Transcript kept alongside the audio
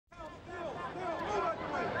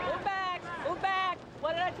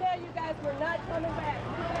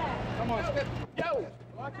on, step. Yo!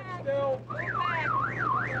 Watch it still.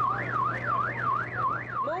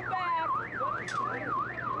 Move back.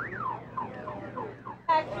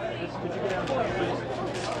 Could you get out of the please?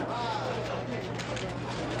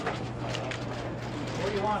 Where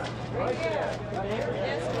do you want it? Right here.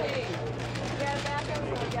 Yes, please. Yeah, back up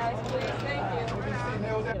for you guys, please. Thank you.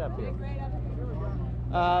 Get up here.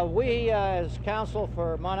 We, as counsel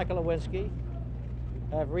for Monica Lewinsky,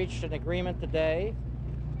 have reached an agreement today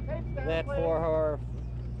that for her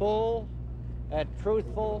full and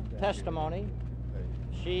truthful testimony,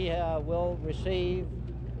 she will receive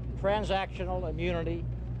transactional immunity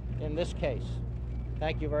in this case.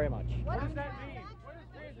 Thank you very much. What does that mean? What does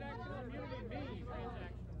transactional immunity mean?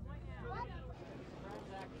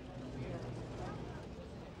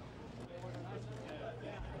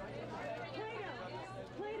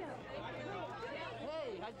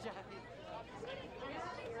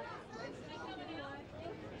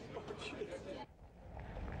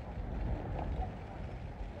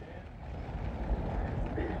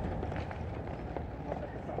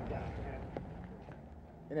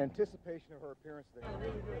 In anticipation of her appearance today.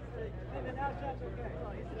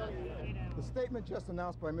 The statement just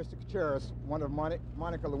announced by Mr. Cacheris, one of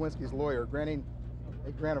Monica Lewinsky's lawyer, granting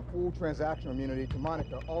a grant of full transactional immunity to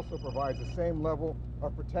Monica, also provides the same level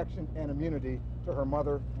of protection and immunity to her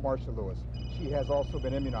mother, Marcia Lewis. She has also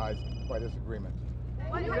been immunized by this agreement.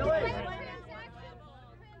 Really? Sorry.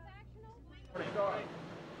 Do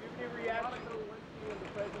you have any reaction to Lewinsky in the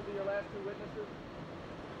presence of your last two witnesses?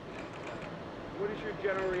 What is your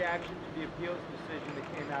general reaction to the appeals decision that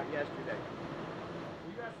came out yesterday?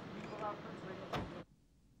 Will you ask the people out first?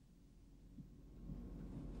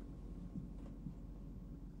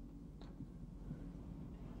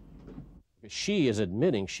 She is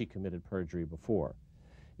admitting she committed perjury before.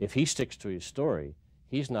 If he sticks to his story,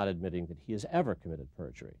 he's not admitting that he has ever committed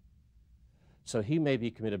perjury. So he may be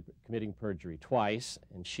committing perjury twice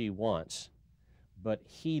and she once, but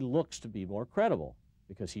he looks to be more credible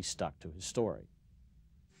because he stuck to his story.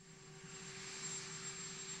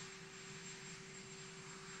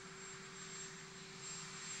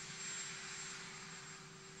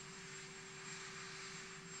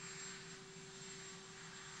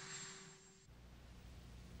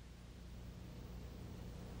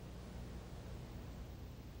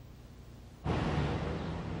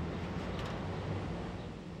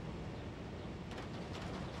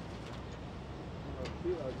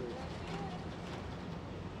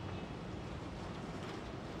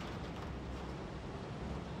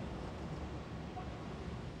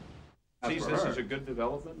 Sees this as a good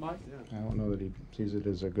development, Mike? I don't know that he sees it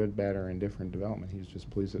as a good, bad, or indifferent development. He's just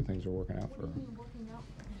pleased that things are working out for him.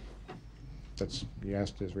 That's, you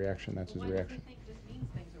asked his reaction, that's his reaction.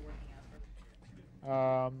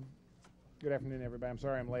 Good afternoon, everybody. I'm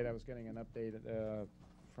sorry I'm late. I was getting an update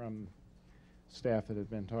from staff that had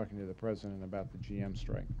been talking to the president about the GM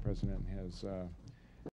strike. The president has